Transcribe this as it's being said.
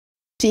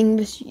seeing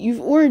this,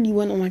 you've already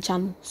went on my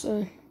channel,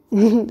 so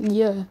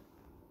yeah,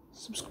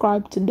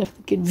 subscribe to Def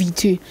the Kid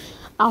V2.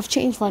 I've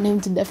changed my name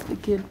to Def the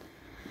Kid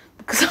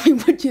because I've been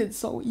watching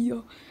Soul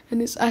Eater,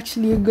 and it's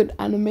actually a good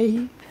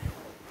anime.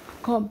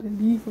 I can't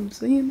believe I'm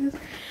saying this.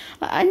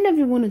 I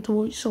never wanted to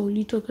watch Soul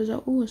Eater because I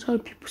always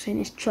heard people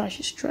saying it's trash,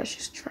 it's trash,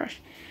 it's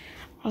trash.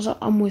 I was like,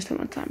 I'm wasting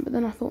my time, but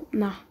then I thought,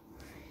 nah,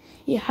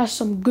 it has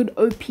some good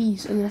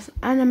OPs, and this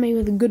anime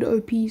with the good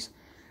OPs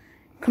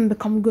can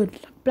become good.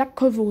 Like Black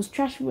Clover was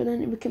trash, but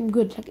then it became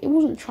good. Like it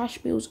wasn't trash,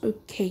 but it was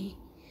okay.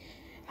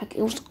 Like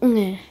it was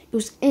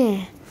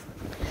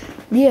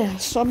Yeah,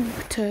 sub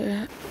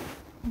to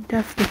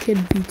Def the Kid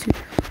V2.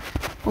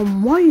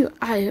 While you're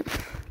at it,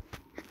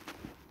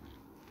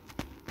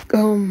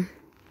 you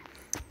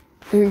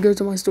can go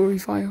to my story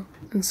file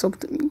and sub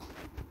to me.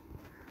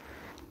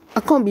 I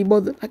can't be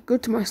bothered. Like go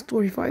to my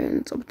story file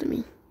and sub to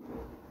me.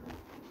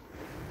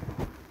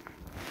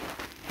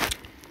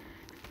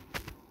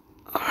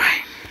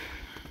 Alright.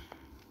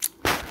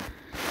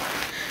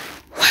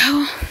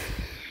 Well,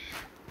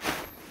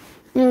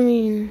 I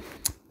mean,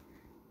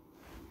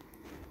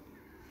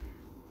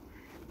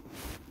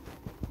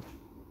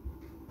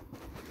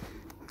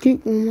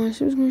 keep all my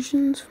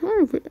subscriptions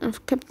private.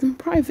 I've kept them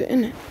private,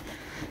 innit?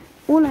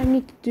 All I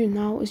need to do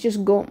now is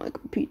just go on my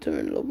computer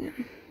and log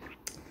in.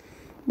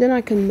 Then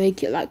I can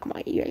make it like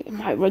my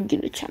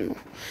regular channel.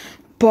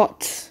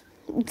 But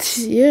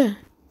yeah,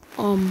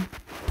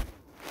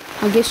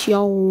 I guess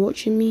y'all were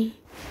watching me.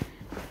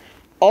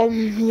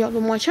 Y'all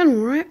on my channel,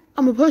 right?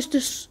 I'm gonna post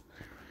this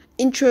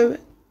intro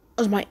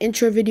as my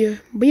intro video.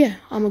 But yeah,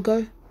 I'm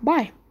gonna go.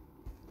 Bye.